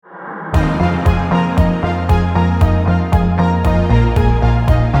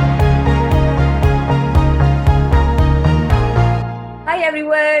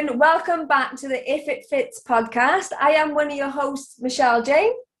welcome back to the If It Fits podcast. I am one of your hosts, Michelle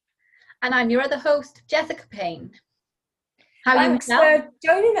Jane. And I'm your other host, Jessica Payne. How are you, Thanks Michelle? for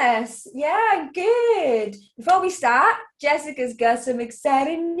joining us. Yeah, I'm good. Before we start, Jessica's got some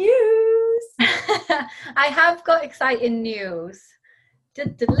exciting news. I have got exciting news.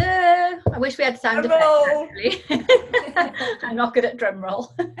 I wish we had sound effects, actually. I'm not good at drum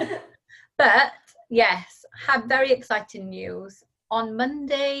roll. But yes, have very exciting news. On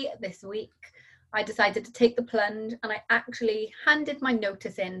Monday this week, I decided to take the plunge and I actually handed my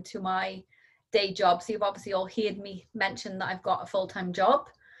notice in to my day job. So you've obviously all heard me mention that I've got a full-time job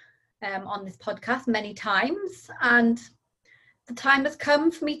on this podcast many times. And the time has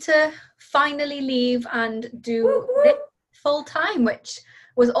come for me to finally leave and do this full-time, which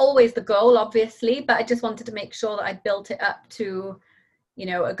was always the goal, obviously. But I just wanted to make sure that I built it up to, you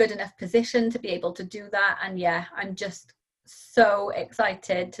know, a good enough position to be able to do that. And yeah, I'm just so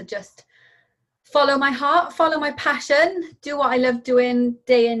excited to just follow my heart, follow my passion, do what I love doing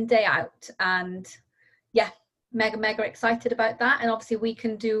day in, day out. And yeah, mega excited about that. And obviously we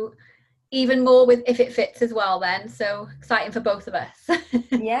can do even more with If It Fits as well then. So exciting for both of us.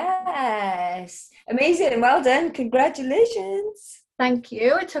 Yes. Amazing. Well done. Congratulations. Thank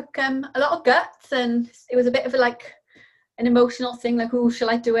you. It took a lot of guts and it was a bit of an emotional thing, like, oh, shall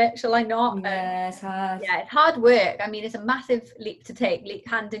I do it? Shall I not? Yeah, it's hard. Yeah, it's hard work. I mean, it's a massive leap to take,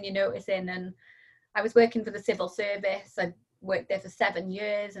 handing your notice in. And I was working for the civil service. I worked there for 7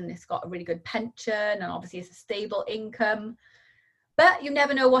 years and it's got a really good pension and obviously it's a stable income. But you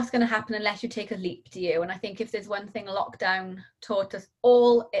never know what's going to happen unless you take a leap, do you? And I think if there's one thing lockdown taught us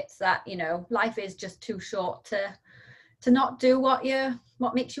all, it's that, you know, life is just too short to not do what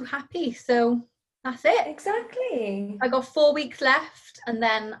makes you happy. So that's it. Exactly. I got 4 weeks left and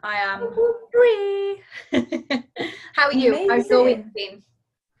then I am free. How are you? Amazing. How's your week been?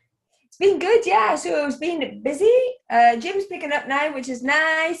 It's been good, yeah. So it's been busy. Gym's picking up now, which is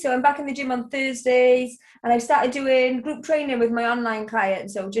nice. So I'm back in the gym on Thursdays and I've started doing group training with my online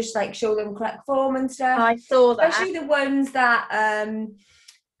clients. So just like show them correct form and stuff. I saw that. Especially the ones that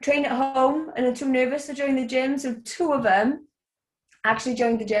train at home and are too nervous to join the gym. So 2 of them actually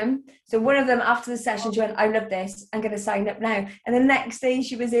joined the gym. So one of them after the session, she went, I love this, I'm going to sign up now. And the next day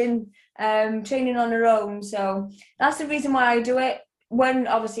she was in training on her own. So that's the reason why I do it. One,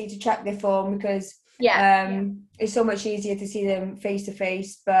 obviously to check their form because it's so much easier to see them face to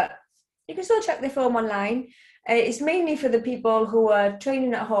face, but you can still check their form online. It's mainly for the people who are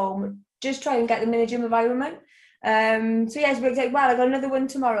training at home, just try and get them in a gym environment. So yeah, it's worked out well. I got another one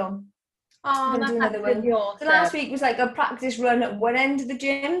tomorrow. Oh, that's absolutely awesome. So last week was like a practice run at one end of the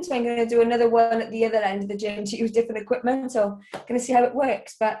gym, so I'm going to do another one at the other end of the gym to use different equipment. So I'm going to see how it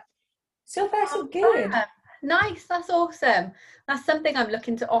works. But so far, so good. Nice, that's awesome. That's something I'm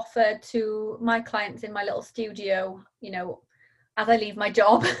looking to offer to my clients in my little studio. You know, as I leave my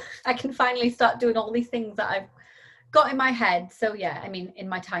job, I can finally start doing all these things that I've got in my head. So yeah, I mean, in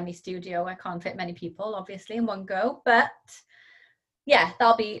my tiny studio, I can't fit many people, obviously, in one go, but yeah,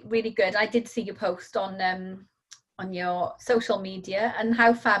 that'll be really good. I did see you post on your social media and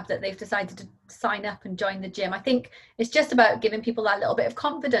how fab that they've decided to sign up and join the gym. I think it's just about giving people that little bit of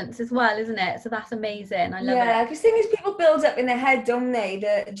confidence as well, isn't it? So that's amazing. I love it. Yeah, because thing is, people build up in their head, don't they?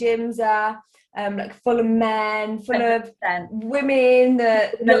 The gyms are like full of men, full 100%. Of women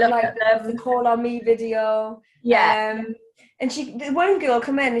that look like the Call On Me video. Yeah. And the one girl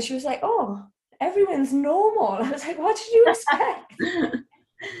come in and she was like, oh, everyone's normal. I was like, what did you expect?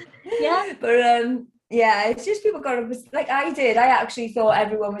 Yeah. But yeah, it's just people got to, like I did. I actually thought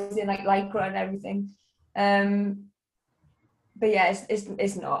everyone was in like Lycra and everything. But yeah,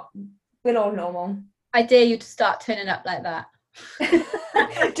 it's not. We're all normal. I dare you to start turning up like that.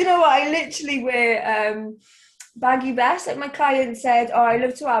 Do you know what? I literally wear baggy vests. Like my client said, oh, I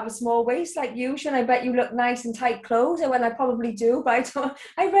love to have a small waist like you, and I bet you look nice in tight clothes. And when I probably do, but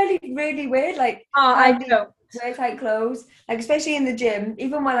I really wear like I don't wear tight clothes, like especially in the gym.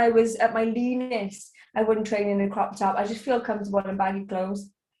 Even when I was at my leanest, I wouldn't train in a crop top. I just feel comfortable in baggy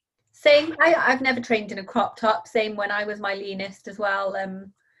clothes. Same. I've never trained in a crop top. Same when I was my leanest as well.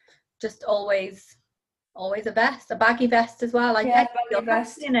 Just always a vest, a baggy vest as well. Baggy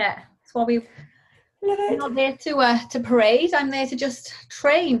vest in it. That's why I'm not there to parade. I'm there to just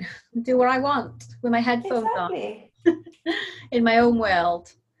train and do what I want with my headphones on in my own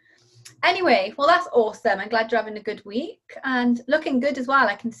world. Anyway, well, that's awesome. I'm glad you're having a good week and looking good as well.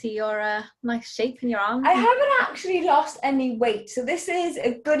 I can see your nice shape in your arms. I haven't actually lost any weight. So this is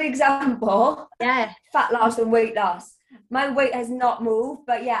a good example. Yeah. Fat loss and weight loss. My weight has not moved,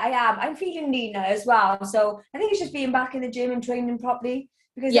 but yeah, I am. I'm feeling leaner as well. So I think it's just being back in the gym and training properly.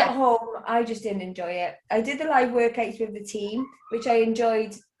 because at home I just didn't enjoy it. I did the live workouts with the team, which I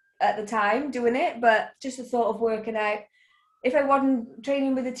enjoyed at the time doing it, but just the thought of working out, if I wasn't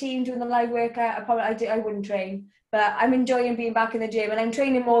training with the team doing the live workout, I wouldn't train. But I'm enjoying being back in the gym, and I'm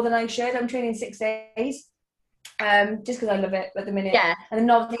training more than I should. I'm training 6 days, just because I love it at the minute. Yeah. And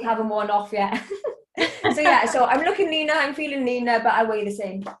not having one off yet. So I'm looking leaner, I'm feeling leaner, but I weigh the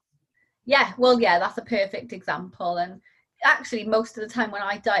same. Yeah, well, yeah, that's a perfect example. And actually, most of the time when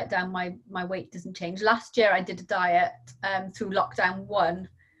I diet down, my weight doesn't change. Last year I did a diet through lockdown 1.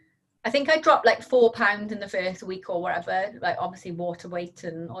 I think I dropped like 4 pounds in the first week or whatever, like obviously water weight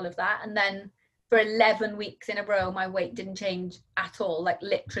and all of that. And then for 11 weeks in a row, my weight didn't change at all. Like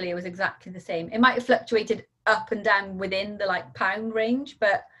literally it was exactly the same. It might have fluctuated up and down within the like pound range,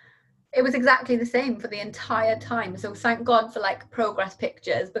 but it was exactly the same for the entire time. So thank God for like progress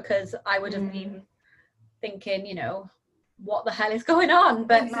pictures, because I would have been thinking, you know, what the hell is going on?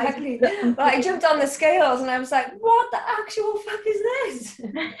 But exactly. Well, I jumped on the scales and I was like, what the actual fuck is this?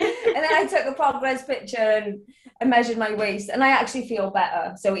 And then I took a progress picture and measured my waist, and I actually feel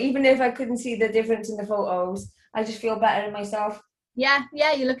better. So even if I couldn't see the difference in the photos, I just feel better in myself. Yeah,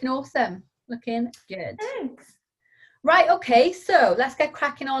 you're looking awesome. Looking good. Thanks. Right, okay, so let's get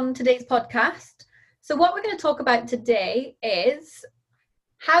cracking on today's podcast. So what we're going to talk about today is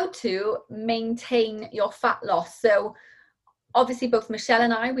how to maintain your fat loss. So obviously both Michelle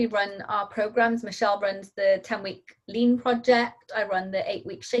and I, we run our programs. Michelle runs the 10-week lean project. I run the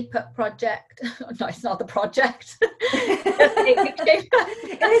 8-week shape up project. No, it's not the project. Just 8-week shape up.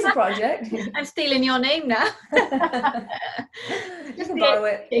 It is a project. I'm stealing your name now. You can borrow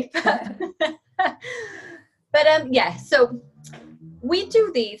it. But yeah, so we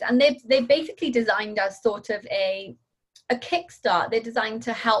do these, and they're basically designed as sort of a kickstart. They're designed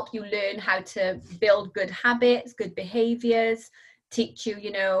to help you learn how to build good habits, good behaviors, teach you,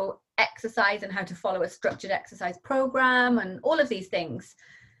 you know, exercise and how to follow a structured exercise program and all of these things.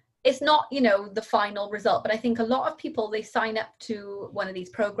 It's not, you know, the final result, but I think a lot of people, they sign up to one of these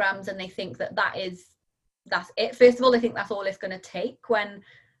programs and they think that that's it. First of all, they think that's all it's going to take, when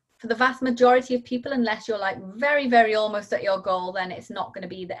for the vast majority of people, unless you're like very, very almost at your goal, then it's not going to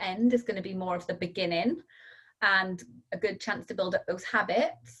be the end. It's going to be more of the beginning and a good chance to build up those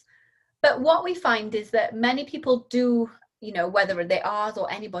habits. But what we find is that many people do, you know, whether they're ours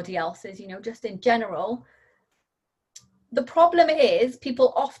or anybody else's, you know, just in general, the problem is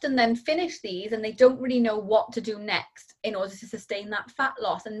people often then finish these and they don't really know what to do next in order to sustain that fat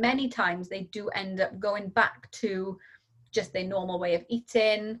loss. And many times they do end up going back to just their normal way of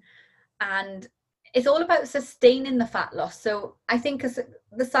eating, and it's all about sustaining the fat loss. So I think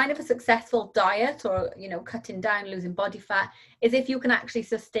the sign of a successful diet, or, you know, cutting down, losing body fat, is if you can actually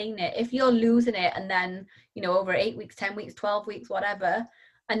sustain it. If you're losing it and then, you know, over 8 weeks, 10 weeks, 12 weeks, whatever,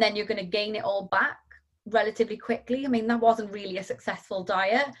 and then you're going to gain it all back relatively quickly, I mean, that wasn't really a successful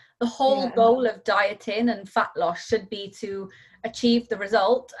diet. The whole goal of dieting and fat loss should be to achieve the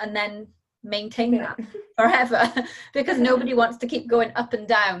result and then maintain that forever, because nobody wants to keep going up and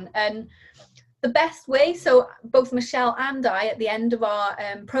down. And the best way, so both Michelle and I, at the end of our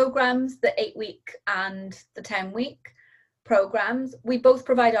programs, the 8-week and the 10-week programs, we both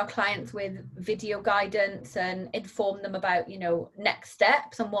provide our clients with video guidance and inform them about, you know, next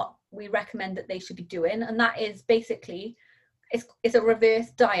steps and what we recommend that they should be doing. And that is basically, it's a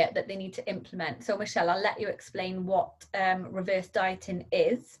reverse diet that they need to implement. So Michelle, I'll let you explain what reverse dieting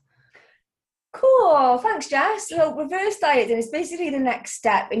is. Cool, thanks Jess. So reverse dieting is basically the next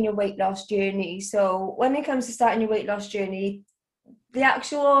step in your weight loss journey. So when it comes to starting your weight loss journey, the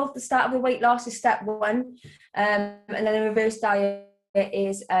start of the weight loss is step 1, and then the reverse diet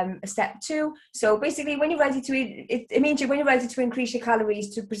is a step 2. So basically when you're ready to eat, it means when you're ready to increase your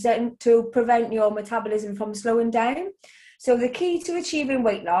calories to prevent your metabolism from slowing down. So the key to achieving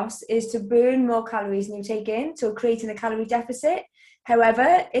weight loss is to burn more calories than you take in, so creating a calorie deficit.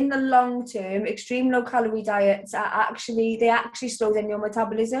 However, in the long term, extreme low calorie diets actually slow down your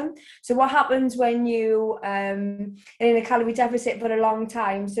metabolism. So what happens when you are in a calorie deficit for a long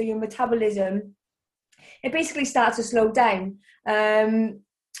time? So your metabolism, it basically starts to slow down.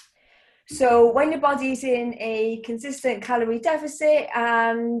 So when your body's in a consistent calorie deficit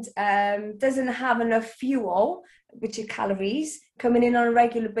and doesn't have enough fuel, which are calories, coming in on a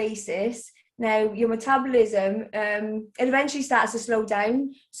regular basis, now your metabolism, it eventually starts to slow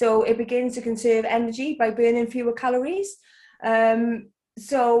down. So it begins to conserve energy by burning fewer calories.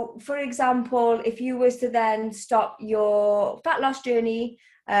 So for example, if you was to then stop your fat loss journey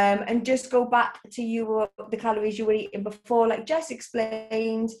and just go back to the calories you were eating before, like Jess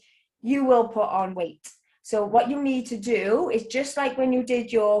explained, you will put on weight. So what you need to do is just like when you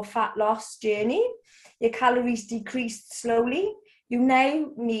did your fat loss journey, your calories decreased slowly. You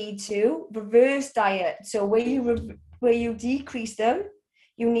now need to reverse diet. So where you decrease them,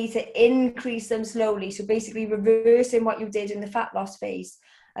 you need to increase them slowly. So basically reversing what you did in the fat loss phase,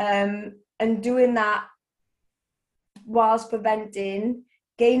 and doing that whilst preventing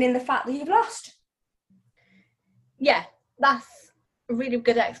gaining the fat that you've lost. Yeah, that's a really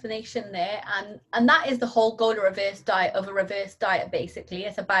good explanation there. And that is the whole goal of a reverse diet, basically.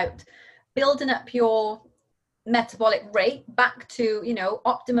 It's about building up your metabolic rate back to, you know,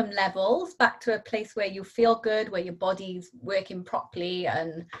 optimum levels, back to a place where you feel good, where your body's working properly,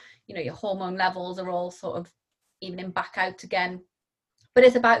 and, you know, your hormone levels are all sort of evening back out again. But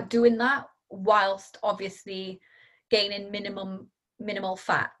it's about doing that whilst obviously gaining minimal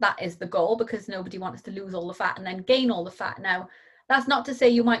fat. That is the goal, because nobody wants to lose all the fat and then gain all the fat. Now, that's not to say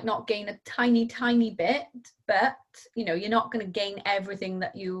you might not gain a tiny bit, but, you know, you're not going to gain everything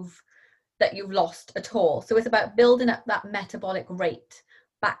that you've lost at all. So it's about building up that metabolic rate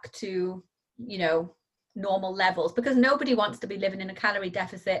back to, you know, normal levels, because nobody wants to be living in a calorie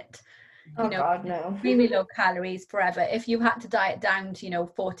deficit, you know, God, no. really low calories forever. If you had to diet down to, you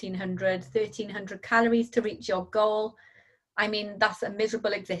know, 1,300 calories to reach your goal, I mean, that's a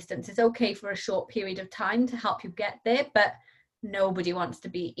miserable existence. It's okay for a short period of time to help you get there, but nobody wants to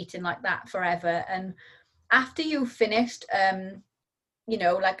be eating like that forever. And after you've finished, you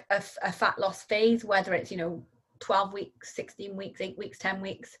know, like a fat loss phase, whether it's, you know, 12 weeks, 16 weeks, 8 weeks, 10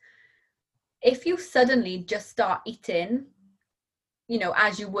 weeks, if you suddenly just start eating, you know,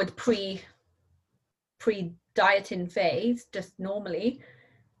 as you would pre-dieting phase, just normally,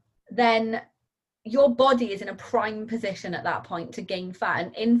 then your body is in a prime position at that point to gain fat.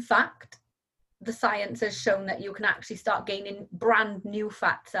 And in fact, the science has shown that you can actually start gaining brand new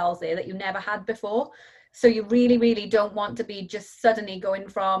fat cells there that you never had before. So you really don't want to be just suddenly going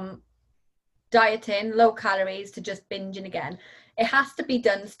from dieting, low calories, to just binging again. It has to be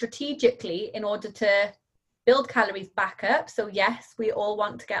done strategically in order to build calories back up. So yes, we all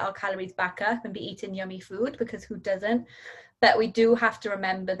want to get our calories back up and be eating yummy food, because who doesn't? But we do have to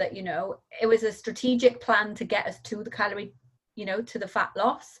remember that, you know, it was a strategic plan to get us to the calorie, you know, to the fat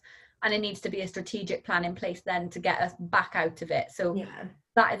loss. And it needs to be a strategic plan in place then to get us back out of it. So yeah,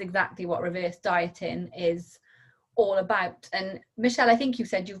 that is exactly what reverse dieting is all about. And Michelle, I think you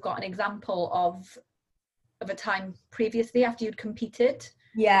said you've got an example of a time previously after you'd competed.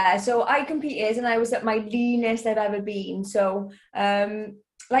 Yeah, so I competed and I was at my leanest I've ever been. So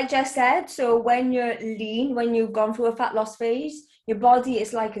like Jess said, so when you're lean, when you've gone through a fat loss phase, your body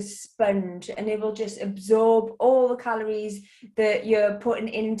is like a sponge and it will just absorb all the calories that you're putting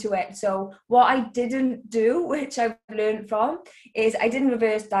into it. So what I didn't do, which I've learned from, is I didn't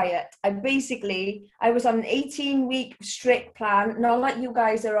reverse diet. I was on an 18-week strict plan, not like you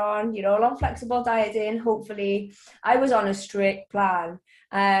guys are on, you know, on flexible dieting, hopefully. I was on a strict plan.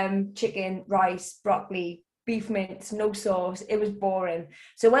 Chicken, rice, broccoli, beef mince, no sauce. It was boring.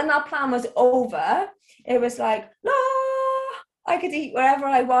 So when that plan was over, it was like, no, I could eat wherever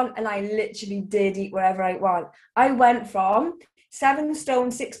I want. And I literally did eat wherever I want. I went from 7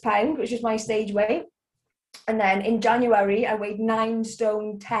 stone 6 pounds, which is my stage weight. And then in January, I weighed 9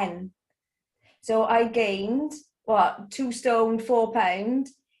 stone 10. So I gained 2 stone 4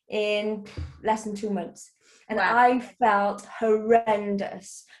 pounds in less than 2 months. And wow. I felt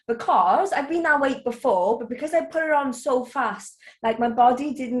horrendous because I've been that weight before, but because I put it on so fast, like my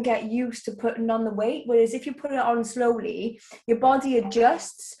body didn't get used to putting on the weight. Whereas if you put it on slowly, your body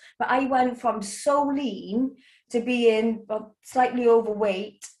adjusts. But I went from so lean to being slightly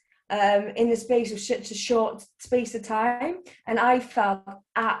overweight in the space of such a short space of time, and I felt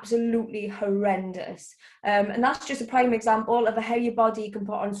absolutely horrendous. And that's just a prime example of how your body can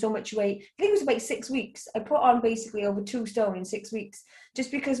put on so much weight. I think it was about 6 weeks. I put on basically over 2 stone in 6 weeks,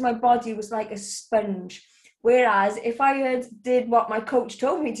 just because my body was like a sponge. Whereas if I had did what my coach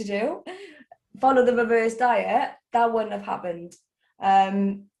told me to do, follow the reverse diet, that wouldn't have happened.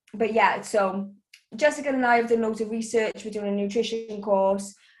 But yeah, so Jessica and I have done loads of research. We're doing a nutrition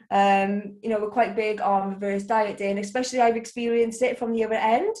course. You know, we're quite big on reverse dieting, especially I've experienced it from the other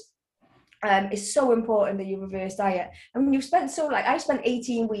end. It's so important that you reverse diet. I mean, I spent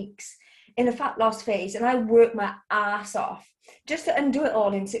 18 weeks in the fat loss phase, and I worked my ass off just to undo it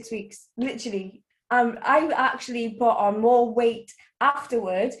all in 6 weeks, literally. I actually put on more weight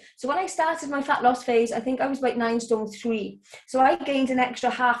afterwards. So when I started my fat loss phase, I think I was about 9 stone 3. So I gained an extra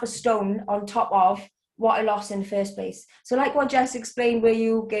half a stone on top of what I lost in the first place. So like what Jess explained, where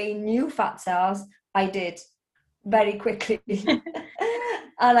you gain new fat cells, I did very quickly.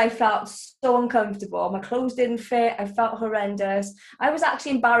 and I felt so uncomfortable. My clothes didn't fit. I felt horrendous. I was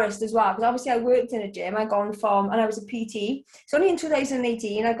actually embarrassed as well, because obviously I worked in a gym. And I was a PT. So only in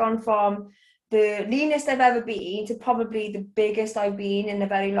 2018, I'd gone from the leanest I've ever been to probably the biggest I've been in a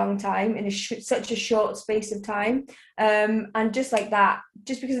very long time, in such a short space of time. And just like that,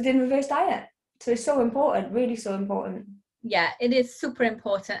 just because I didn't reverse diet. So it's so important, really so important. Yeah, it is super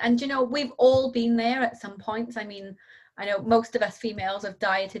important. And, you know, we've all been there at some points. I mean, I know most of us females have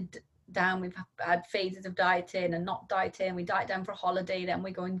dieted down. We've had phases of dieting and not dieting. We diet down for a holiday, then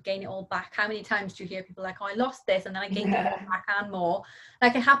we go and gain it all back. How many times do you hear people like, oh, I lost this and then I gained it all back and more?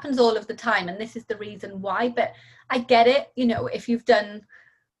 Like, it happens all of the time. And this is the reason why. But I get it. You know, if you've done,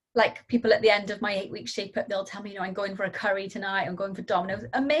 like, people at the end of my 8-week shape up, they'll tell me, you know, I'm going for a curry tonight, I'm going for Domino's.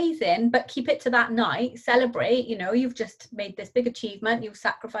 Amazing, but keep it to that night. Celebrate, you know, you've just made this big achievement. You've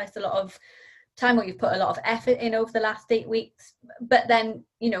sacrificed a lot of time, or you've put a lot of effort in over the last 8 weeks. But then,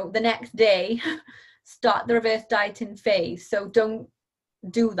 you know, the next day, start the reverse dieting phase. So don't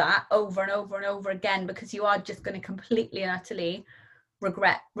do that over and over and over again, because you are just going to completely and utterly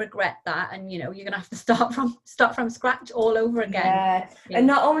regret that, and you know, you're gonna have to start from scratch all over again. Yeah. And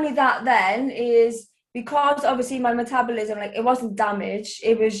not only that, then is because obviously my metabolism, like, it wasn't damaged,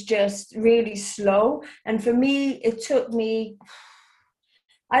 it was just really slow. And for me, it took me,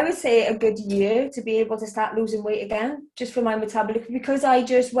 I would say, a good year to be able to start losing weight again, just for my metabolism, because I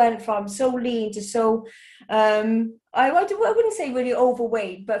just went from so lean to so, I wouldn't say really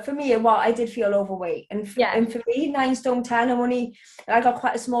overweight, but for me, I did feel overweight. And for me, 9 stone 10, I got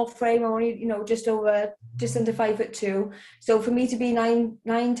quite a small frame. I'm only, you know, just under 5'2". So for me to be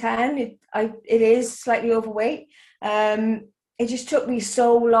 9'10", it is slightly overweight. It just took me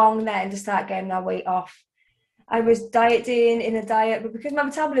so long then to start getting that weight off. I was dieting in a diet, but because my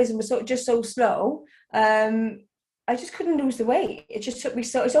metabolism was so slow, I just couldn't lose the weight. It just took me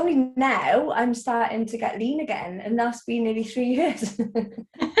it's only now I'm starting to get lean again, and that's been nearly 3 years.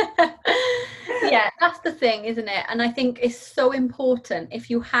 Yeah, that's the thing, isn't it? And I think it's so important, if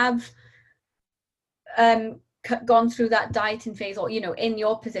you have gone through that dieting phase, or, you know, in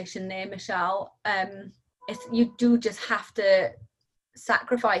your position there, Michelle, you do just have to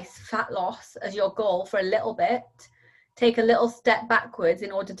sacrifice fat loss as your goal for a little bit, take a little step backwards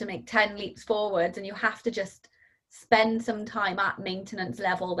in order to make 10 leaps forwards, and you have to just spend some time at maintenance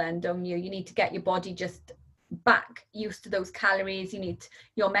level then, don't you? You need to get your body just back used to those calories. You need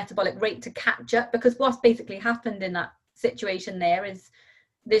your metabolic rate to catch up, because what's basically happened in that situation there is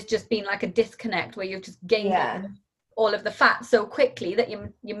there's just been like a disconnect where you've just gained all of the fat so quickly that your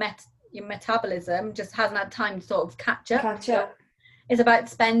metabolism just hasn't had time to sort of catch up. So it's about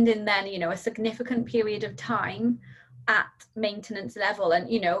spending then, you know, a significant period of time at maintenance level. And,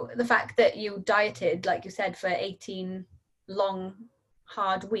 you know, the fact that you dieted, like you said, for 18 long,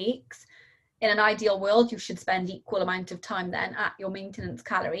 hard weeks, in an ideal world, you should spend equal amount of time then at your maintenance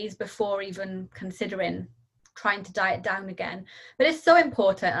calories before even considering trying to diet down again. But it's so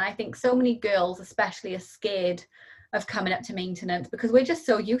important. And I think so many girls especially are scared of coming up to maintenance, because we're just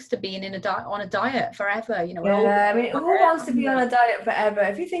so used to being on a diet forever, you know. I mean, who wants to be on a diet forever?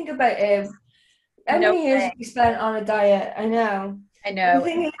 If you think about it, how many years have you spent on a diet? I know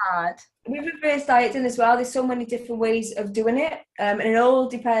it's hard. With reverse dieting as well, there's so many different ways of doing it, and it all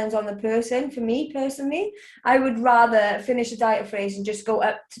depends on the person. For me personally, I would rather finish a diet phase and just go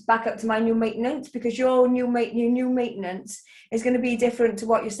back up to my new maintenance, because your new maintenance is going to be different to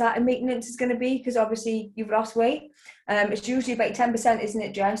what your starting maintenance is going to be, because obviously you've lost weight. It's usually about 10%, isn't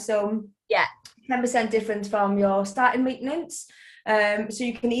it, Jess? So 10% difference from your starting maintenance. So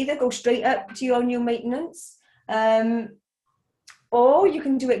you can either go straight up to your new maintenance, or you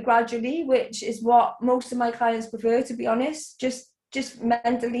can do it gradually, which is what most of my clients prefer, to be honest. Just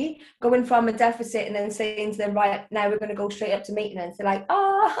mentally going from a deficit and then saying to them, right, now we're going to go straight up to maintenance. They're like,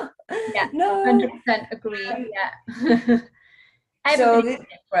 no. 100% agree.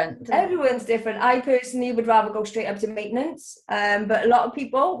 Everyone's different. I personally would rather go straight up to maintenance, but a lot of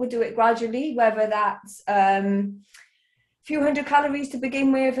people would do it gradually, whether that's few hundred calories to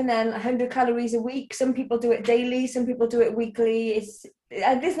begin with, and then 100 calories a week. Some people do it daily, some people do it weekly.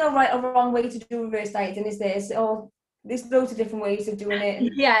 There's no right or wrong way to do reverse dieting, is there? There's loads of different ways of doing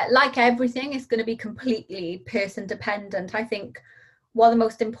it. Yeah, like everything, it's going to be completely person dependent. I think the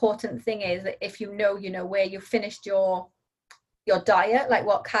most important thing is that if you know where you finished your diet, like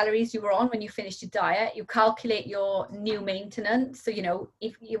what calories you were on when you finished your diet, you calculate your new maintenance. So, you know,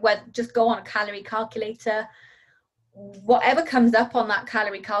 if you just go on a calorie calculator, whatever comes up on that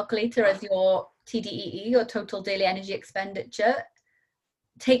calorie calculator as your TDEE, your total daily energy expenditure,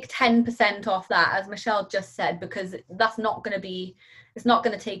 take 10% off that, as Michelle just said, because that's not going to be, it's not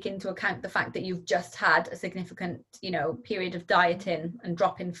going to take into account the fact that you've just had a significant, you know, period of dieting and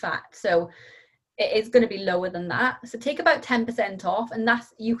drop in fat. So it is going to be lower than that. So take about 10% off, and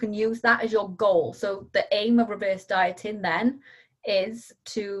that's, you can use that as your goal. So the aim of reverse dieting then is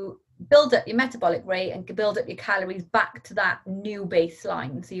to build up your metabolic rate and build up your calories back to that new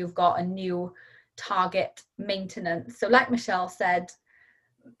baseline. So you've got a new target maintenance. So like Michelle said,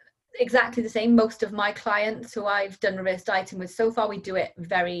 exactly the same. Most of my clients who I've done reverse dieting with so far, we do it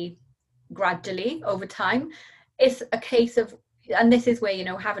very gradually over time. It's a case of, and this is where, you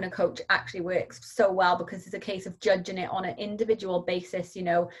know, having a coach actually works so well, because it's a case of judging it on an individual basis. You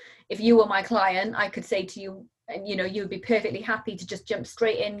know, if you were my client, I could say to you, and you know, you'd be perfectly happy to just jump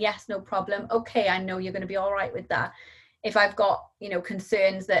straight in. Yes, no problem. Okay, I know you're going to be all right with that. If I've got, you know,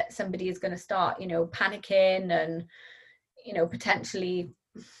 concerns that somebody is going to start, you know, panicking and, you know, potentially,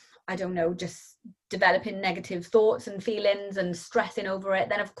 I don't know, just developing negative thoughts and feelings and stressing over it,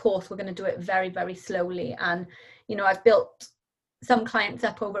 then of course we're going to do it very, very slowly. And, you know, I've built some clients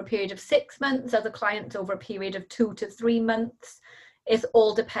up over a period of 6 months, other clients over a period of 2 to 3 months. It's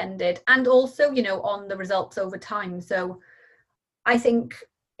all depended, and also, you know, on the results over time. So I think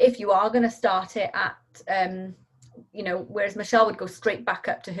if you are going to start it at, you know, whereas Michelle would go straight back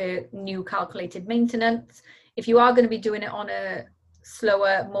up to her new calculated maintenance, if you are going to be doing it on a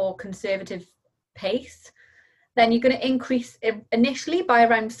slower, more conservative pace, then you're going to increase initially by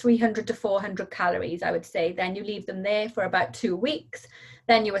around 300 to 400 calories, I would say. Then you leave them there for about 2 weeks.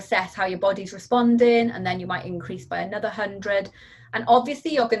 Then you assess how your body's responding, and then you might increase by another 100. And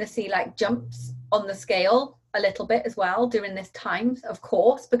obviously you're going to see like jumps on the scale a little bit as well during this time, of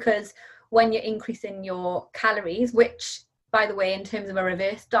course, because when you're increasing your calories, which, by the way, in terms of a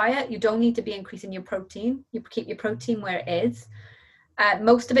reverse diet, you don't need to be increasing your protein. You keep your protein where it is.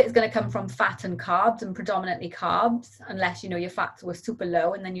 Most of it is going to come from fat and carbs, and predominantly carbs, unless, you know, your fats were super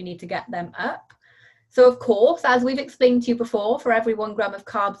low and then you need to get them up. So of course, as we've explained to you before, for every 1 gram of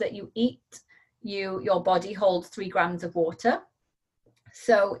carbs that you eat, your body holds 3 grams of water.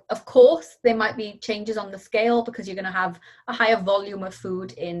 So of course there might be changes on the scale because you're going to have a higher volume of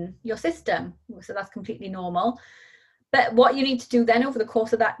food in your system. So that's completely normal. But what you need to do then over the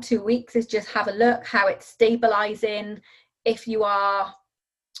course of that 2 weeks is just have a look how it's stabilizing. If you are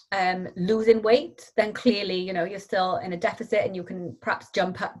losing weight, then clearly, you know, you're still in a deficit, and you can perhaps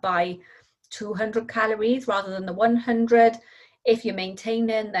jump up by 200 calories rather than the 100. If you're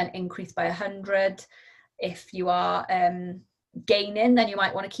maintaining, then increase by 100. If you are gaining, then you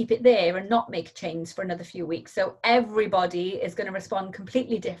might want to keep it there and not make change for another few weeks. So everybody is going to respond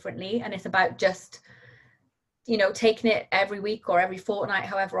completely differently, and it's about just, you know, taking it every week or every fortnight,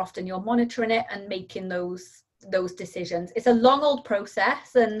 however often you're monitoring it, and making those decisions. It's a long old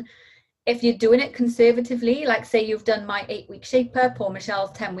process, and if you're doing it conservatively, like say you've done my 8-week shape up or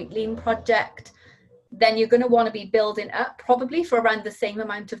Michelle's 10-week lean project, then you're going to want to be building up probably for around the same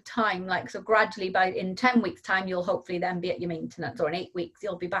amount of time. Like, so gradually in 10 weeks time, you'll hopefully then be at your maintenance, or in 8 weeks,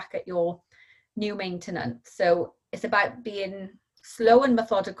 you'll be back at your new maintenance. So it's about being slow and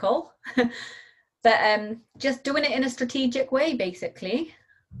methodical, but just doing it in a strategic way, basically.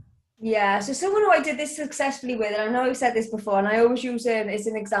 Yeah, so someone who I did this successfully with, and I know I've said this before, and I always use her as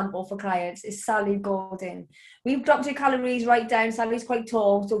an example for clients, is Sally Gordon. We've dropped her calories right down. Sally's quite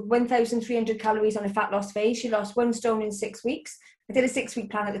tall, so 1,300 calories on a fat loss phase. She lost 1 stone in 6 weeks. I did a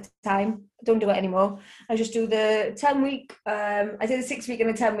 6-week plan at the time. I don't do it anymore. I just do the 10-week. I did a 6-week and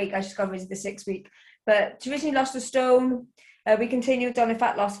a 10-week. I just got rid of the 6-week. But she originally lost a stone. We continued on a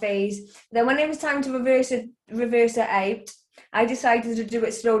fat loss phase. Then when it was time to reverse it out, I decided to do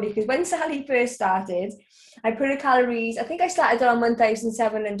it slowly, because when Sally first started, I put her calories, I think I started on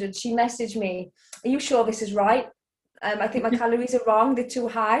 1,700. She messaged me, "Are you sure this is right? I think my calories are wrong. They're too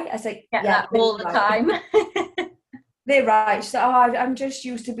high." I was like, yeah, all the time. They're right. She said, "Oh, I'm just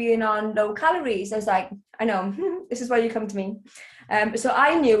used to being on low calories." I was like, "I know, this is why you come to me." So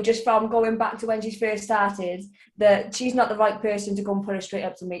I knew just from going back to when she first started that she's not the right person to go and put her straight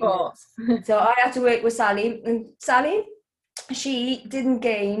up to maintenance. So I had to work with Sally. And Sally, she didn't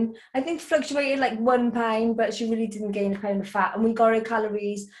gain, I think fluctuated like 1 pound, but she really didn't gain a pound of fat. And we got her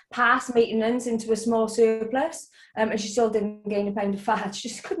calories past maintenance into a small surplus, and she still didn't gain a pound of fat. She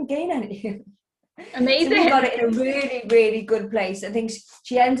just couldn't gain anything. Amazing. So we got it in a really, really good place. I think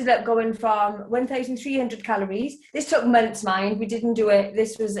she ended up going from 1,300 calories. This took months, mind. We didn't do it.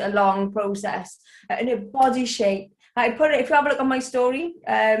 This was a long process. In her body shape. I put it, if you have a look on my story,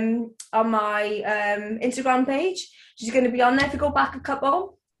 on my Instagram page, she's going to be on there. If you go back a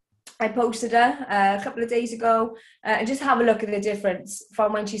couple, I posted her a couple of days ago, and just have a look at the difference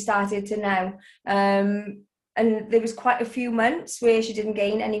from when she started to now. And there was quite a few months where she didn't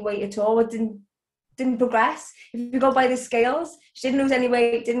gain any weight at all, or didn't progress. If you go by the scales, she didn't lose any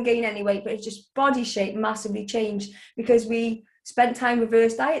weight, didn't gain any weight, but it's just body shape massively changed because we spent time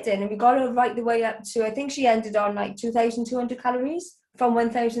reverse dieting, and we got her right the way up to, I think she ended on like 2,200 calories from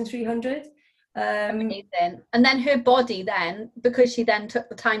 1,300. Amazing. And then her body then, because she then took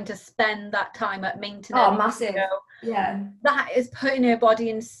the time to spend that time at maintenance. Oh, massive. Yeah. That is putting her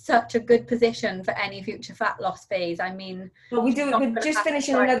body in such a good position for any future fat loss phase. I mean, well, we're just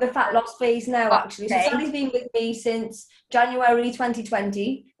finishing another fat loss phase now, actually. So Sally's been with me since January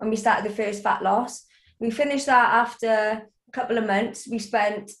 2020 when we started the first fat loss. We finished that after a couple of months. We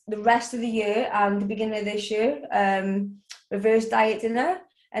spent the rest of the year and the beginning of this year reverse dieting her.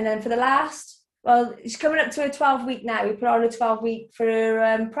 And then for the last, well, it's coming up to a 12-week now. We put on a 12-week for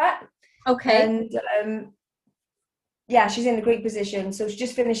her prep. Okay. And yeah, she's in a great position. So she's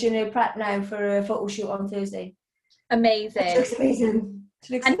just finishing her prep now for a photo shoot on Thursday. Amazing. She looks amazing.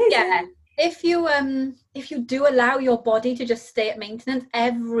 She looks amazing. Yeah, if you do allow your body to just stay at maintenance,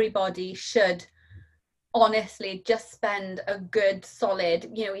 everybody should honestly just spend a good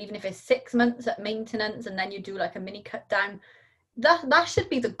solid, even if it's 6 months at maintenance and then you do like a mini cut down. That should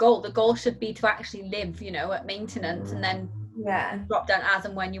be the goal. The goal should be to actually live, at maintenance, and then drop down as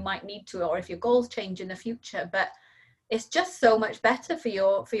and when you might need to, or if your goals change in the future. But it's just so much better for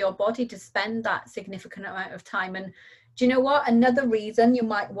your body to spend that significant amount of time. And do you know what? Another reason you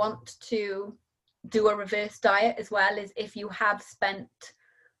might want to do a reverse diet as well is if you have spent.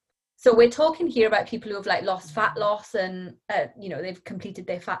 So we're talking here about people who have like lost fat loss and they've completed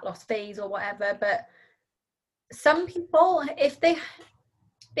their fat loss phase or whatever. But some people, if they've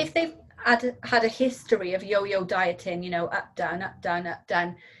had a history of yo-yo dieting, up, down, up, down, up,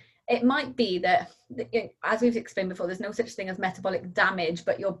 down, it might be that, as we've explained before, there's no such thing as metabolic damage,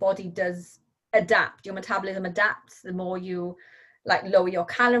 but your body does adapt. Your metabolism adapts the more you lower your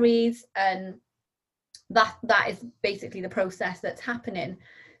calories, and that is basically the process that's happening.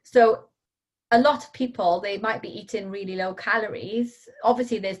 So a lot of people, they might be eating really low calories.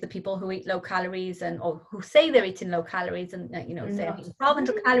 Obviously, there's the people who eat low calories or who say they're eating low calories and, say I'm eating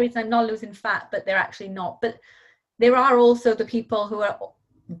 1,200 calories and I'm not losing fat, but they're actually not. But there are also the people who are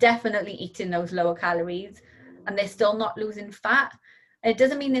definitely eating those lower calories and they're still not losing fat. And it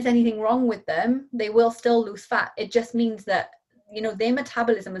doesn't mean there's anything wrong with them. They will still lose fat. It just means that, their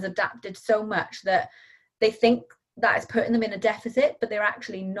metabolism has adapted so much that they think that is putting them in a deficit, but they're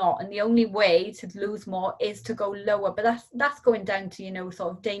actually not. And the only way to lose more is to go lower, but that's going down to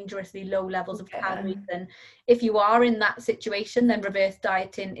sort of dangerously low levels of calories. And if you are in that situation, then reverse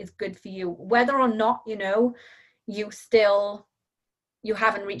dieting is good for you, whether or not you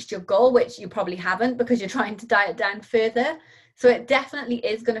haven't reached your goal, which you probably haven't because you're trying to diet down further. So it definitely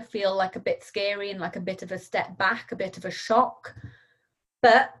is going to feel like a bit scary and like a bit of a step back, a bit of a shock.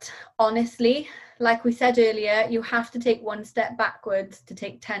 But honestly, like we said earlier, you have to take one step backwards to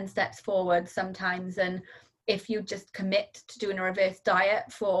take 10 steps forward sometimes. And if you just commit to doing a reverse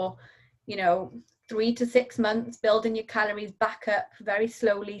diet for, 3 to 6 months, building your calories back up very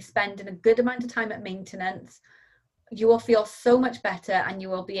slowly, spending a good amount of time at maintenance, you will feel so much better and you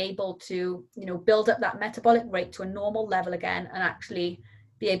will be able to, build up that metabolic rate to a normal level again and actually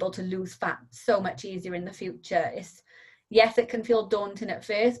be able to lose fat so much easier in the future. Yes, it can feel daunting at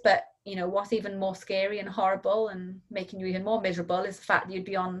first, but what's even more scary and horrible and making you even more miserable is the fact that you'd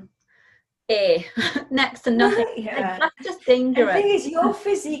be on air next to nothing. That's just dangerous. The thing is, your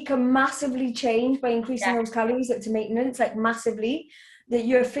physique can massively change by increasing those calories up to maintenance, massively. That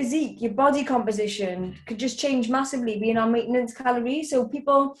your physique, your body composition could just change massively being on maintenance calories. So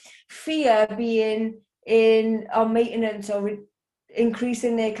people fear being on maintenance or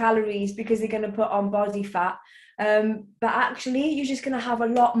increasing their calories because they're going to put on body fat. But actually, you're just going to have a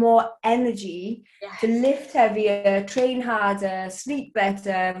lot more energy to lift heavier, train harder, sleep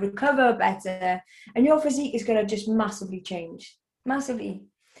better, recover better. And your physique is going to just massively change. Massively.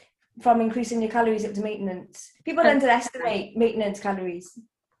 From increasing your calories up to maintenance. People underestimate maintenance calories.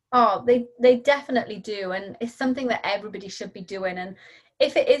 Oh, they definitely do. And it's something that everybody should be doing. And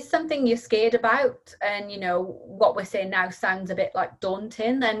if it is something you're scared about and, what we're saying now sounds a bit like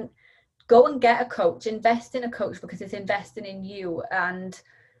daunting, then go and get a coach, invest in a coach because it's investing in you and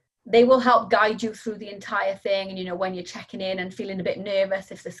they will help guide you through the entire thing. And, when you're checking in and feeling a bit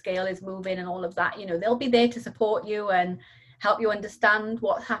nervous, if the scale is moving and all of that, they'll be there to support you and help you understand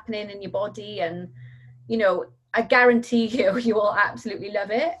what's happening in your body. And I guarantee you will absolutely love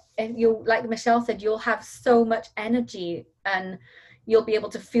it. And like Michelle said, you'll have so much energy and you'll be able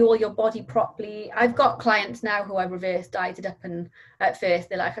to fuel your body properly. I've got clients now who I reverse dieted up, and at first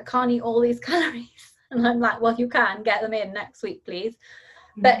they're like, I can't eat all these calories. And I'm like, well, you can get them in next week, please.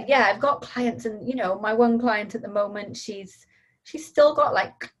 But yeah, I've got clients, and you know, my one client at the moment, she's still got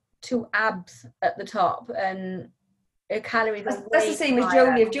like 2 abs at the top, and her calories are That's the same as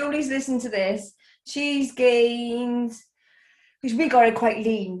Jolie. If Jolie's listened to this, she's gained, because we got it quite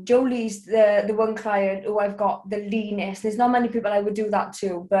lean. Jolie's the one client who I've got the leanest. There's not many people I would do that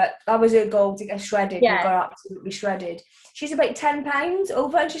to, but that was her goal, to get shredded. Yeah. We got absolutely shredded. She's about 10 pounds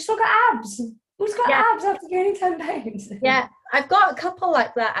over, and she's still got abs. Who's got abs after gaining 10 pounds? Yeah, I've got a couple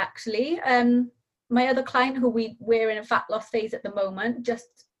like that actually. My other client, who we're in a fat loss phase at the moment,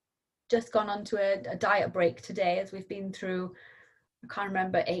 just gone on to a diet break today, as we've been through, I can't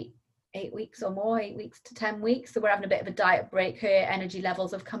remember, 8 weeks or more, 8 weeks to 10 weeks. So we're having a bit of a diet break. Her energy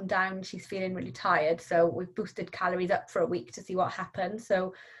levels have come down. She's feeling really tired. So we've boosted calories up for a week to see what happens.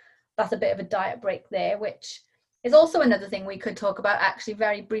 So that's a bit of a diet break there, which is also another thing we could talk about actually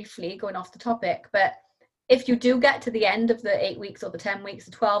very briefly, going off the topic. But if you do get to the end of the 8 weeks or the 10 weeks,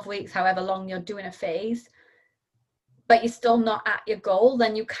 the 12 weeks, however long you're doing a phase, but you're still not at your goal,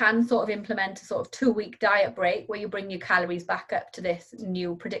 then you can sort of implement a sort of 2-week diet break where you bring your calories back up to this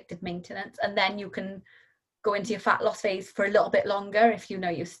new predicted maintenance, and then you can go into your fat loss phase for a little bit longer if you know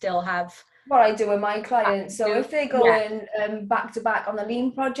you still have. What I do with my clients, so if they're going back to back on the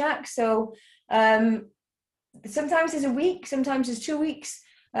lean project, so sometimes it's a week, sometimes it's 2 weeks.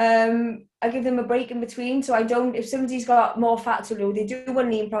 I give them a break in between, so I don't, if somebody's got more fat to lose, they do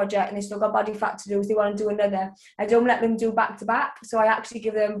one lean project and they still got body fat to lose, they want to do another, I don't let them do back to back. So I actually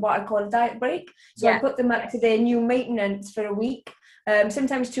give them what I call a diet break. So I put them up to their new maintenance for a week,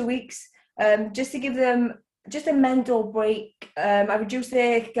 sometimes 2 weeks, just to give them just a mental break. I reduce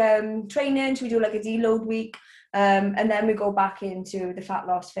their training, so we do like a deload week. And then we go back into the fat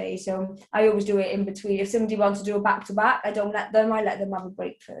loss phase. So I always do it in between. If somebody wants to do a back to back, I don't let them, I let them have a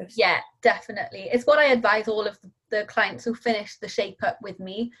break first. Yeah, definitely. It's what I advise all of the clients who finish the Shape Up with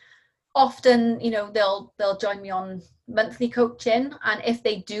me. Often, you know, they'll join me on monthly coaching, and if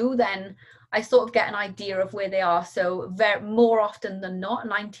they do, then I sort of get an idea of where they are. So more often than not,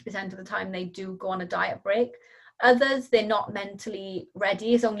 90% of the time they do go on a diet break. Others, they're not mentally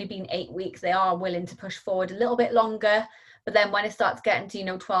ready. It's only been 8 weeks. They are willing to push forward a little bit longer. But then when it starts getting to, you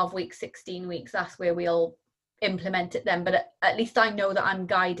know, 12 weeks, 16 weeks, that's where we'll implement it then. But at least I know that I'm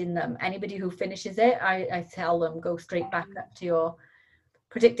guiding them. Anybody who finishes it, I tell them, go straight back up to your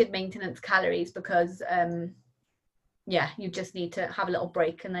predicted maintenance calories, because you just need to have a little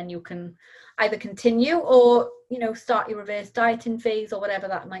break, and then you can either continue or, you know, start your reverse dieting phase or whatever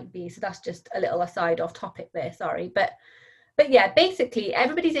that might be. So that's just a little aside off topic there, sorry. But yeah, basically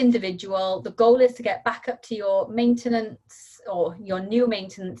everybody's individual. The goal is to get back up to your maintenance or your new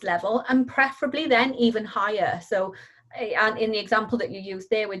maintenance level, and preferably then even higher. So, and in the example that you used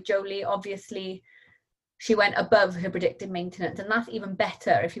there with Jolie, obviously she went above her predicted maintenance, and that's even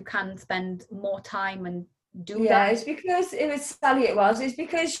better if you can spend more time and do that. Yeah, it's because it was Sally. It's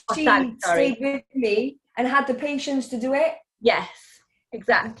because she stayed with me and had the patience to do it. Yes,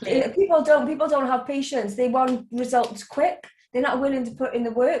 exactly. People don't have patience. They want results quick. They're not willing to put in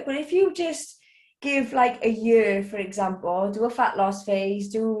the work. But if you just give like a year, for example, do a fat loss phase,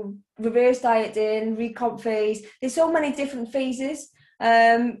 do reverse dieting, recomp phase. There's so many different phases.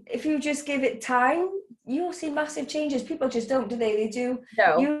 If you just give it time, you'll see massive changes. People just don't, do they? They do.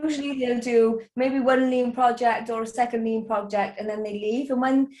 No. Usually they'll do maybe one lean project or a second lean project, and then they leave. And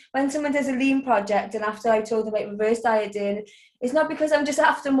when someone does a lean project, and after I told them about reverse dieting, it's not because I'm just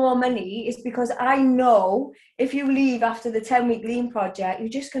after more money. It's because I know if you leave after the 10-week lean project, you're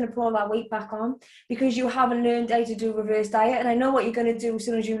just going to pull that weight back on because you haven't learned how to do reverse diet. And I know what you're going to do as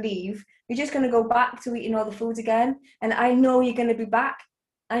soon as you leave. You're just going to go back to eating all the foods again. And I know you're going to be back.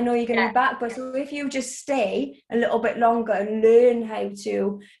 But so if you just stay a little bit longer and learn how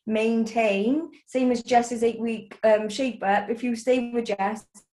to maintain, same as Jess's 8-week Shape Up, if you stay with Jess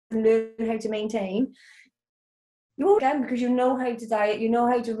and learn how to maintain, you again, because you know how to diet, you know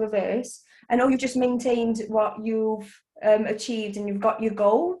how to reverse. I know you've just maintained what you've achieved and you've got your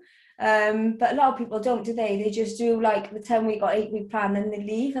goal. But a lot of people don't, do they? They just do like the 10-week or 8-week plan and they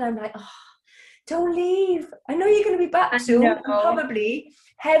leave. And I'm like, oh, don't leave. I know you're going to be back soon, probably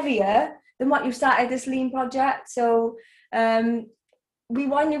heavier than what you started this lean project. So we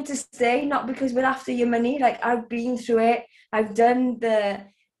want you to stay, not because we're after your money. Like, I've been through it. I've done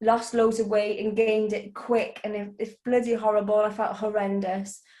lost loads of weight and gained it quick, and it's bloody horrible. I felt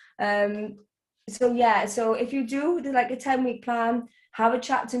horrendous. So if you do like a 10-week plan, have a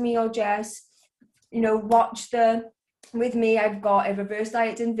chat to me or Jess, you know, watch the with me, I've got a reverse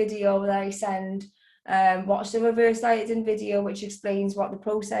dieting video that I send. Watch the reverse dieting video, which explains what the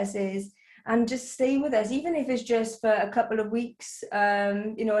process is, and just stay with us, even if it's just for a couple of weeks.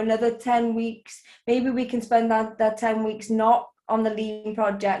 Another 10 weeks. Maybe we can spend that 10 weeks not on the lean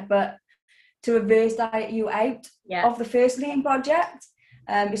project, but to reverse diet you out of the first lean project.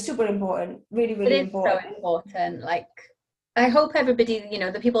 It's super important, really, really important. It is so important. Like, I hope everybody,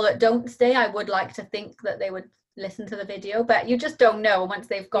 the people that don't stay, I would like to think that they would listen to the video, but you just don't know once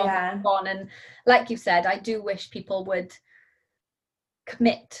they've gone. And like you said, I do wish people would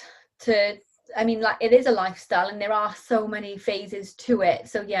commit to, like, it is a lifestyle and there are so many phases to it.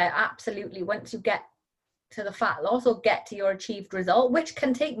 So yeah, absolutely, once you get to the fat loss or get to your achieved result, which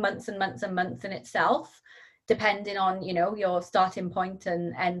can take months and months and months in itself, depending on your starting point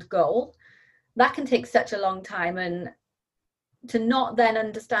and end goal, that can take such a long time. And to not then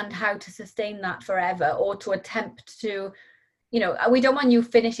understand how to sustain that forever, or to attempt to, we don't want you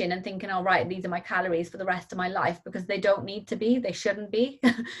finishing and thinking, all right, these are my calories for the rest of my life, because they don't need to be, they shouldn't be.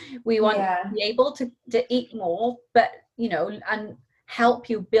 We want to be able to eat more, but and help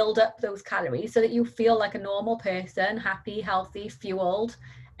you build up those calories so that you feel like a normal person, happy, healthy, fueled,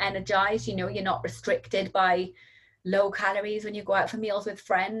 energized. You're not restricted by low calories when you go out for meals with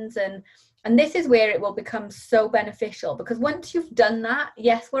friends. And this is where it will become so beneficial, because once you've done that,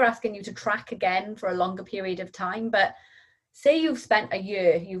 yes, we're asking you to track again for a longer period of time. But say you've spent a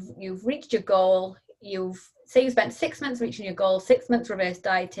year, you've reached your goal, say you spent 6 months reaching your goal, 6 months reverse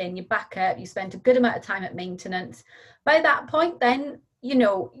dieting, you back up, you spent a good amount of time at maintenance. By that point, then,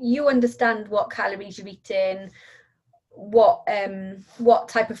 you understand what calories you're eating, what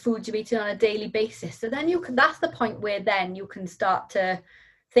type of food you're eating on a daily basis. So then that's the point where then you can start to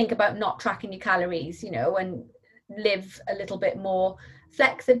think about not tracking your calories, and live a little bit more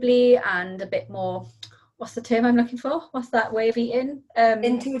flexibly and a bit more, what's the term I'm looking for? What's that way of eating?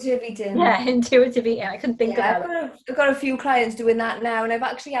 Intuitive eating. Yeah, intuitive eating. I couldn't think about it. I've got a few clients doing that now, and I've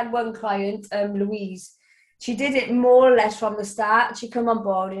actually had one client, Louise. She did it more or less from the start. She come on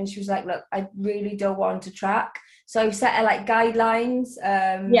board and she was like, look, I really don't want to track. So I set her like guidelines.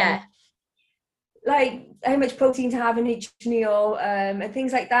 Like how much protein to have in each meal, and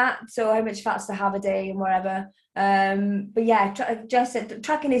things like that. So how much fats to have a day and whatever. But yeah, just said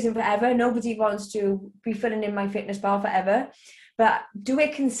tracking isn't forever. Nobody wants to be filling in MyFitnessPal forever, but do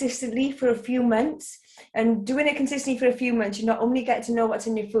it consistently for a few months. And doing it consistently for a few months, you not only get to know what's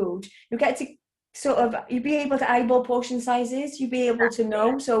in your food, you get to you'll be able to eyeball portion sizes. You'll be able to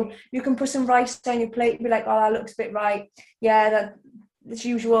know. So you can put some rice on your plate and be like, oh, that looks a bit right. Yeah, this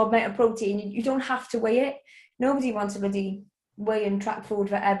usual amount of protein. You don't have to weigh it. Nobody wants to really weigh and track food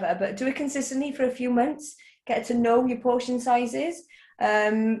forever, but do it consistently for a few months. Get to know your portion sizes.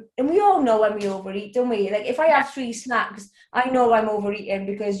 And we all know when we overeat, don't we? Like if I have 3 snacks, I know I'm overeating,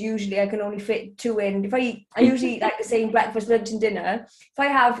 because usually I can only fit 2 in. I usually eat like the same breakfast, lunch and dinner. If I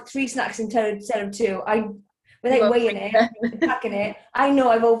have 3 snacks instead of 2, without weighing it, tracking it, I know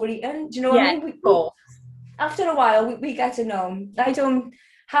I've overeaten. Do you know what I mean? After a while, we get to know. I don't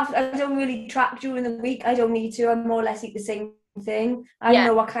really track during the week. I don't need to. I more or less eat the same thing. I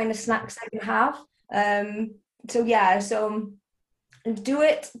know what kind of snacks I can have. So do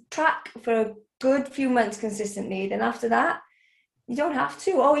it, track for a good few months consistently. Then after that, you don't have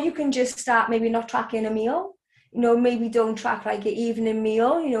to. Or you can just start maybe not tracking a meal. Maybe don't track like your evening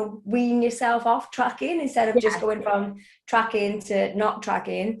meal, wean yourself off tracking instead of just going from tracking to not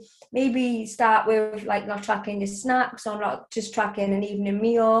tracking. Maybe start with like not tracking your snacks, or not just tracking an evening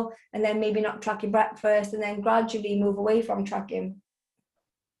meal, and then maybe not tracking breakfast, and then gradually move away from tracking.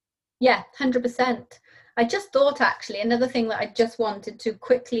 Yeah, 100%. I just thought actually another thing that I just wanted to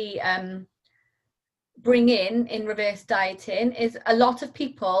quickly bring in reverse dieting is a lot of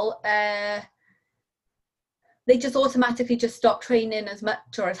people they just automatically just stop training as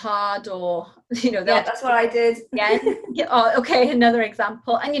much or as hard, or that's what I did. Oh, okay, another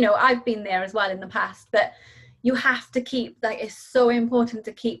example. And I've been there as well in the past, but you have to keep, like, it's so important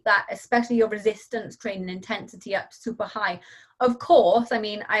to keep that, especially your resistance training intensity, up super high. Of course, I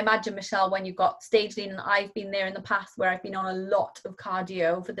imagine, Michelle, when you got stage lean, and I've been there in the past where I've been on a lot of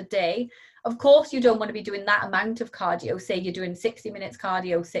cardio for the day. Of course, you don't want to be doing that amount of cardio. Say you're doing 60 minutes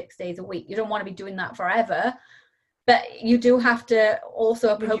cardio 6 days a week. You don't want to be doing that forever. But you do have to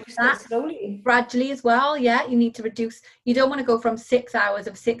also approach that slowly, gradually as well. Yeah, you need to reduce. You don't want to go from 6 hours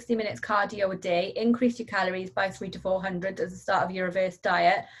of 60 minutes cardio a day, increase your calories by 300 to 400 as the start of your reverse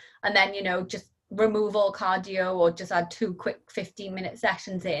diet, and then, just remove all cardio, or just add 2 quick 15-minute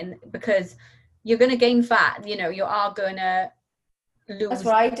sessions in, because you're going to gain fat. You are going to lose. That's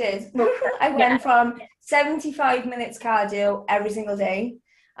what I did. I went from 75 minutes cardio every single day.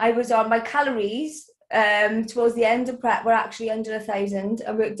 I was on my calories towards the end of prep were actually under 1,000.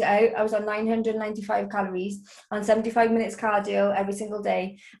 I worked it out. I was on 995 calories on 75 minutes cardio every single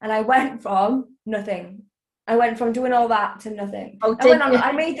day. And I went from nothing. I went from doing all that to nothing. Oh,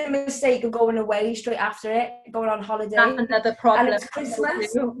 I made the mistake of going away straight after it, going on holiday. That's another problem. And it was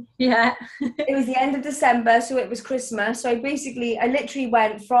Christmas. Yeah. It was the end of December, so it was Christmas. So I literally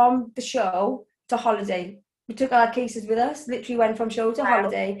went from the show to holiday. We took our cases with us, literally went from show to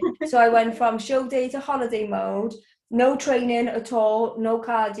holiday. So I went from show day to holiday mode, no training at all, no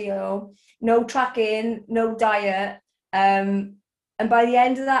cardio, no tracking, no diet. And by the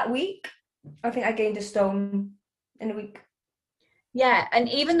end of that week, I think I gained a stone in a week. Yeah, and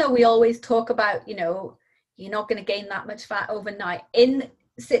even though we always talk about, you know, you're not going to gain that much fat overnight, in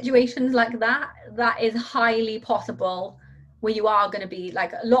situations like that, that is highly possible where you are going to be,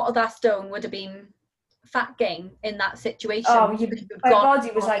 like, a lot of that stone would have been fat gain in that situation. Oh, my body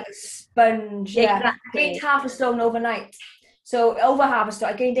was like a sponge. Yeah, exactly. I gained half a stone overnight. So over half a stone,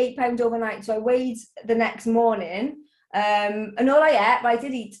 I gained 8 pounds overnight. So I weighed the next morning, and all I ate, but I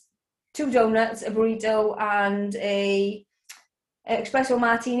did eat 2 donuts, a burrito, and an espresso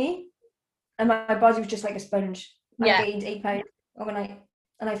martini, and my body was just like a sponge. I gained 8 pounds overnight,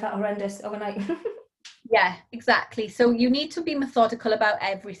 and I felt horrendous overnight. Yeah, exactly. So you need to be methodical about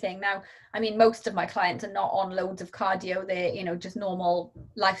everything. Now, I mean, most of my clients are not on loads of cardio. They're, you know, just normal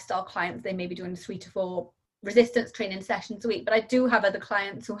lifestyle clients. They may be doing 3 to 4 resistance training sessions a week, but I do have other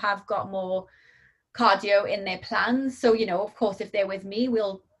clients who have got more cardio in their plans. So, you know, of course, if they're with me,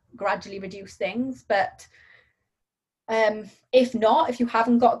 we'll gradually reduce things. But if not, if you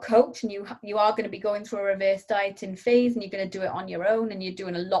haven't got a coach and you are going to be going through a reverse dieting phase and you're going to do it on your own and you're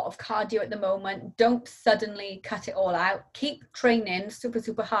doing a lot of cardio at the moment, don't suddenly cut it all out. Keep training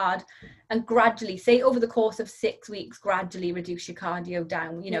super hard and gradually, say over the course of 6 weeks, gradually reduce your cardio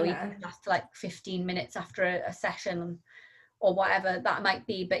down, you know, even just like 15 minutes after a session or whatever that might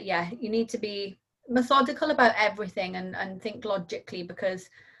be. But yeah, you need to be methodical about everything and think logically, because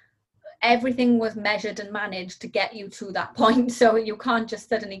everything was measured and managed to get you to that point. So you can't just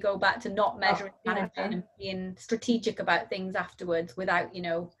suddenly go back to not measuring, managing and being strategic about things afterwards without, you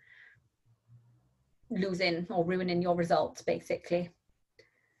know, losing or ruining your results, basically.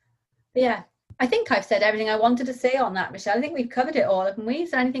 But yeah, I think I've said everything I wanted to say on that, Michelle. I think we've covered it all, haven't we?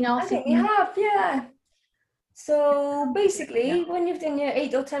 Is there anything else? I think we have, yeah. So basically, when you've done your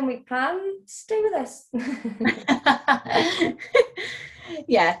 8 or 10 week plan, stay with us.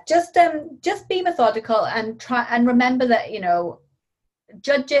 Yeah, just be methodical and try and remember that, you know,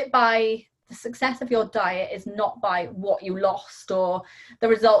 judge it by the success of your diet is not by what you lost or the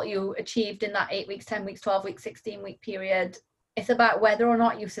result you achieved in that 8 weeks, 10 weeks, 12 weeks, 16-week period. It's about whether or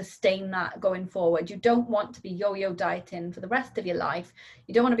not you sustain that going forward. You don't want to be yo-yo dieting for the rest of your life.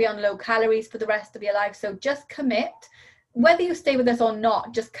 You don't want to be on low calories for the rest of your life. So just commit, whether you stay with us or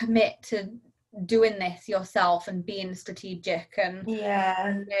not, just commit to doing this yourself and being strategic and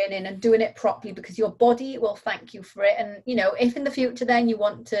learning and doing it properly, because your body will thank you for it. And, you know, if in the future then you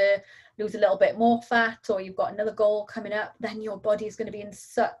want to lose a little bit more fat or you've got another goal coming up, then your body is going to be in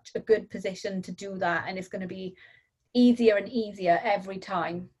such a good position to do that, and it's going to be easier and easier every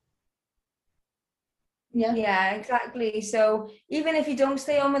time. Yeah, exactly. So even if you don't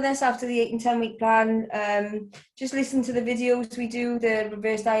stay on with us after the 8 and 10 week plan, just listen to the videos we do, the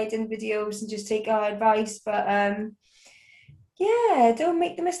reverse dieting videos, and just take our advice. But yeah, don't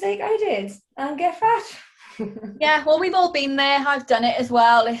make the mistake I did and get fat. Yeah, well, we've all been there. I've done it as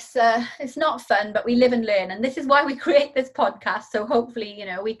well. It's not fun, but we live and learn, and this is why we create this podcast. So hopefully, you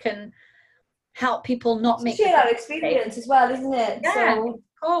know, we can help people not make share our experience as well, isn't it? Yeah, so, of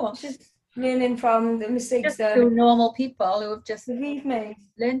course. Just learning from the mistakes that normal people who have just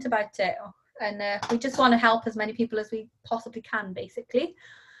learned about it, and we just want to help as many people as we possibly can, basically.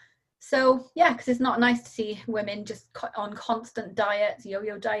 So yeah, because it's not nice to see women just on constant diets,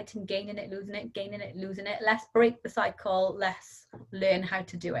 yo-yo dieting, gaining it, losing it, gaining it, losing it. Let's break the cycle. Let's learn how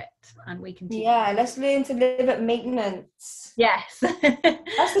to do it, and we can teach. Yeah, let's learn to live at maintenance. Yes,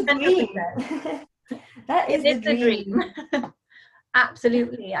 that's the dream. That is the dream.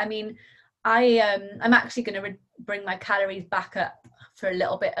 Absolutely. I mean, I'm actually going to bring my calories back up for a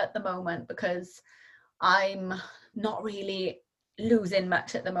little bit at the moment, because I'm not really losing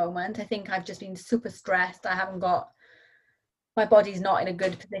much at the moment. I think I've just been super stressed. My body's not in a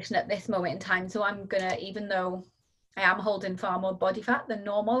good position at this moment in time. So I'm gonna, even though I am holding far more body fat than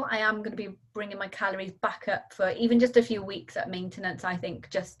normal, I am going to be bringing my calories back up for even just a few weeks at maintenance, I think,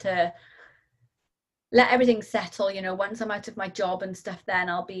 just to let everything settle. You know, once I'm out of my job and stuff, then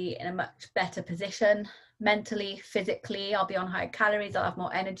I'll be in a much better position mentally, physically. I'll be on higher calories, I'll have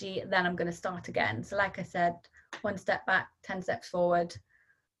more energy, then I'm going to start again. So like I said, 1 step back, 10 steps forward.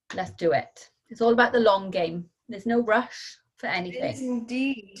 Let's do it. It's all about the long game. There's no rush for anything. It is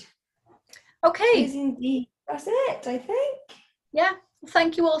indeed. Okay. It is indeed. That's it, I think. Yeah.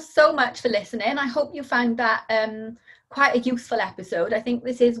 Thank you all so much for listening. I hope you found that quite a useful episode. I think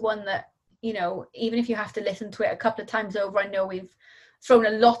this is one that, you know, even if you have to listen to it a couple of times over, I know we've thrown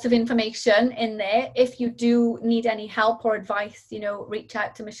a lot of information in there. If you do need any help or advice, you know, reach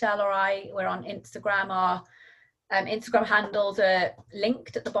out to Michelle or I. We're on Instagram. Our Instagram handles are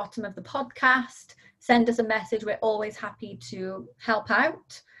linked at the bottom of the podcast. Send us a message. We're always happy to help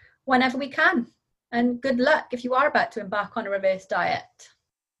out whenever we can. And good luck if you are about to embark on a reverse diet.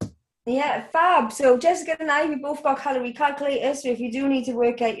 Yeah, fab. So Jessica and I, we both got calorie calculators. So if you do need to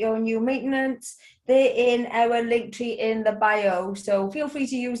work out your new maintenance, they're in our link tree in the bio. So feel free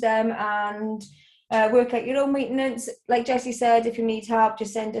to use them and work out your own maintenance. Like Jessie said, if you need help,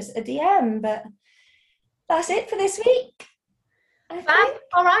 just send us a DM. But that's it for this week. Fab.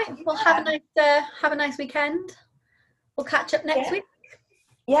 All right. Well, have a nice weekend. We'll catch up next week.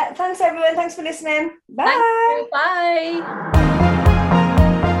 Yeah. Thanks everyone. Thanks for listening. Bye. Bye.